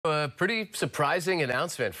A pretty surprising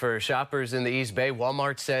announcement for shoppers in the East Bay.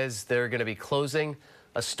 Walmart says they're going to be closing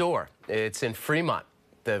a store. It's in Fremont.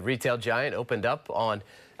 The retail giant opened up on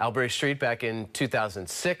Albury Street back in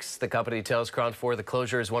 2006. The company tells KRON 4 the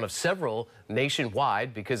closure is one of several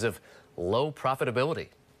nationwide because of low profitability.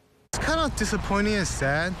 It's kind of disappointing and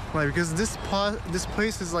sad, because this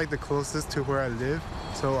place is the closest to where I live.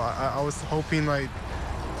 So I was hoping this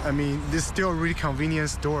is still a really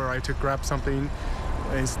convenient store, right, to grab something,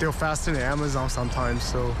 and it's still faster than Amazon sometimes.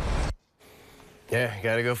 So yeah, you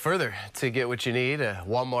got to go further to get what you need. A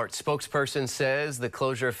Walmart spokesperson says the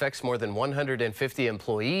closure affects more than 150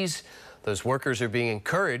 employees. Those workers are being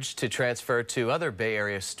encouraged to transfer to other Bay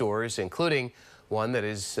Area stores, including one that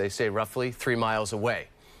is, they say, roughly 3 miles away.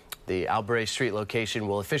 The Albury Street location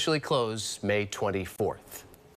will officially close May 24th.